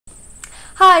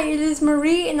Hi, it is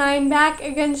Marie and I am back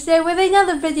again today with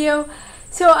another video.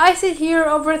 So I sit here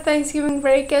over Thanksgiving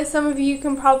break, as some of you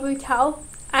can probably tell,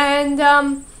 and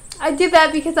I did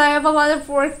that because I have a lot of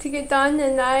work to get done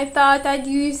and I thought I'd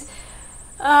use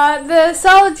the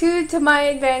solitude to my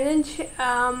advantage,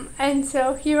 and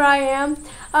so here I am.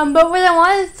 But what I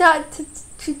wanted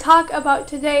to talk about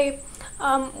today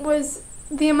was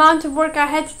the amount of work I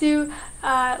had to do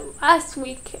last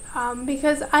week,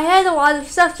 because I had a lot of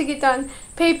stuff to get done,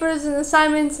 papers and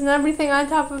assignments and everything on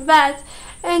top of that,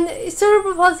 and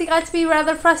cerebral palsy got to be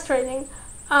rather frustrating.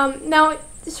 Now,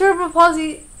 cerebral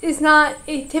palsy is not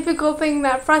a typical thing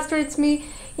that frustrates me.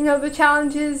 You know, the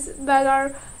challenges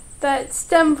that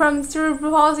stem from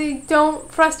cerebral palsy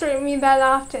don't frustrate me that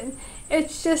often.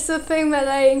 It's just a thing that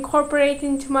I incorporate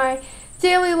into my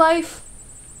daily life.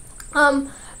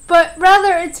 But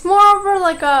rather, it's more over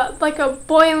like a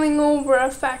boiling over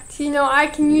effect. You know, I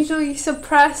can usually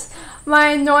suppress my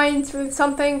annoyance with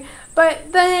something,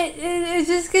 but then it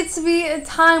just gets to be a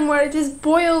time where it just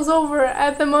boils over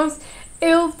at the most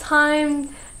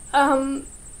ill-timed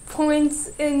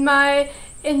points in my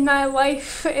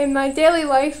life, in my daily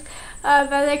life,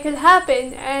 that it could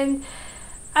happen. And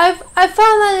I've found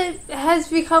that it has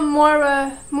become more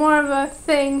of a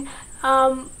thing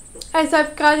as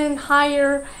I've gotten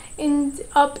higher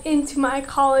up into my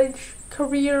college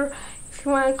career, if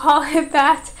you want to call it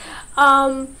that.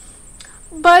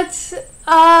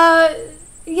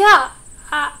 Yeah,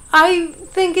 I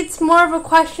think it's more of a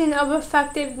question of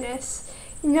effectiveness.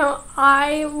 You know,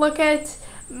 I look at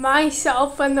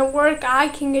myself and the work I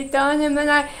can get done, and then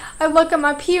I look at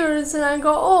my peers and I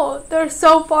go, oh, they're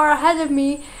so far ahead of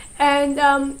me, and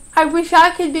I wish I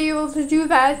could be able to do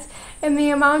that in the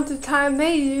amount of time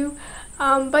they do.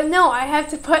 But no, I have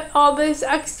to put all this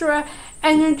extra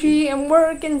energy and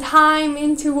work and time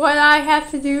into what I have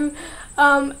to do,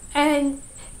 and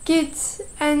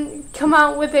come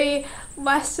out with a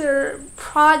lesser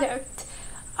product.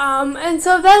 And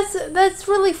so that's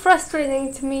really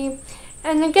frustrating to me.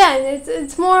 And again,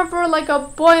 it's more of like a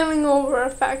boiling over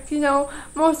effect. You know,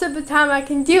 most of the time I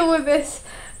can deal with this,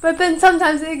 but then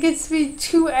sometimes it gets to be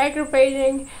too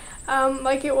aggravating,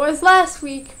 like it was last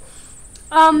week.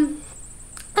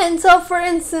 And so, for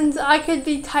instance, I could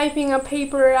be typing a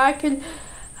paper, I could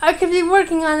be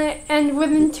working on it, and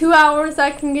within 2 hours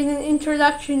I can get an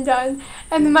introduction done,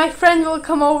 and then my friend will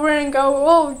come over and go,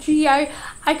 oh gee, I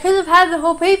could have had the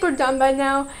whole paper done by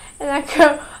now, and I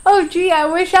go, oh gee, I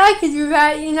wish I could do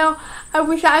that, you know, I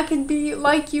wish I could be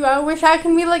like you, I wish I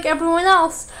could be like everyone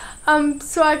else,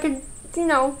 so I could,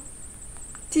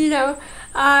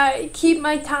 keep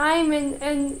my time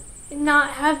and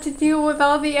not have to deal with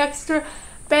all the extra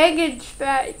baggage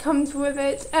that comes with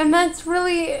it. And that's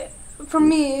really, for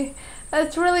me,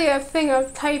 that's really a thing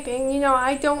of typing. You know,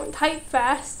 I don't type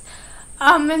fast,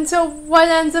 and so what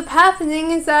ends up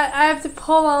happening is that I have to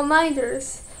pull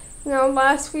all-nighters. You know,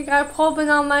 last week I pulled an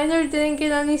all-nighter, didn't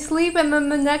get any sleep, and then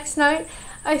the next night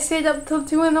I stayed up till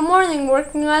 2 in the morning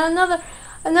working on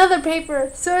another paper.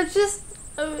 So it's just,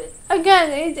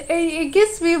 again, it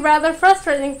gets to be rather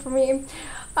frustrating for me.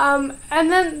 And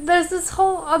then there's this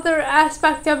whole other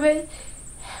aspect of it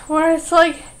where it's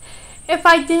like, if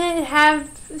I didn't have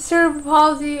cerebral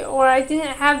palsy, or I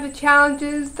didn't have the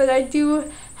challenges that I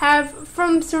do have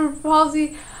from cerebral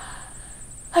palsy,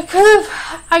 I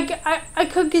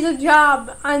could get a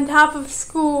job on top of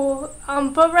school,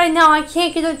 but right now I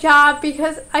can't get a job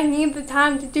because I need the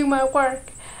time to do my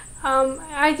work.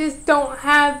 I just don't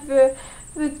have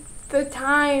the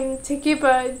time to give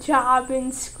a job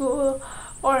in school,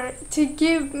 or to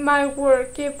give my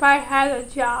work if I had a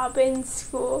job in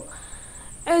school.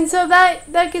 And so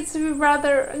that gets to be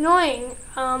rather annoying,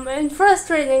 and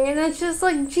frustrating, and it's just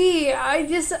like, gee, I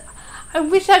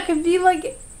wish I could be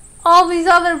like all these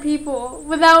other people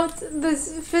without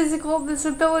this physical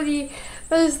disability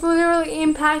that is literally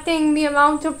impacting the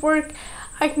amount of work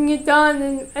I can get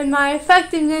done, and my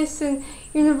effectiveness in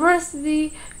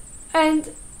university,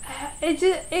 and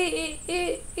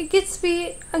it gets to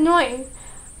be annoying.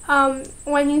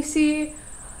 When you see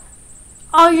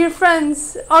all your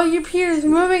friends, all your peers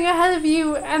moving ahead of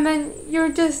you, and then you're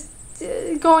just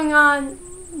going on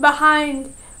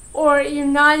behind, or you're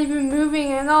not even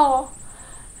moving at all.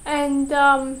 And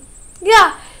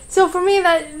yeah, so for me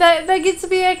that gets to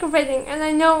be aggravating. And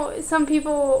I know some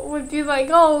people would be like,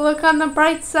 oh, look on the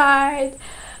bright side.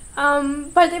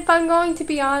 But if I'm going to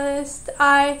be honest,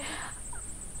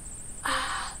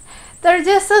 there are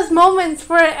just those moments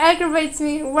where it aggravates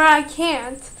me, where I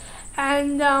can't,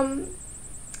 and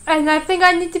I think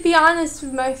I need to be honest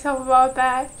with myself about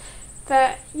that,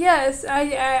 that yes,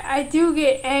 I do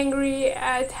get angry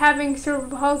at having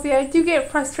cerebral palsy. I do get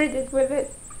frustrated with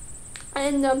it.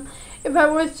 And if I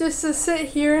was just to sit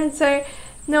here and say,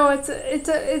 no,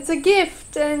 it's a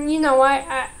gift, and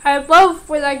I love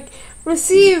what I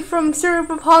receive from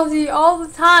cerebral palsy all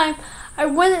the time, I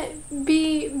wouldn't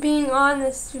be being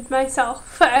honest with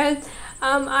myself. And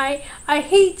I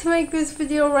hate to make this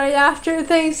video right after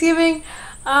Thanksgiving,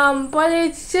 but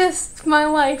it's just my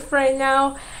life right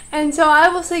now. And so I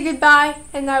will say goodbye,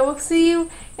 and I will see you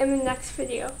in the next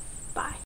video. Bye.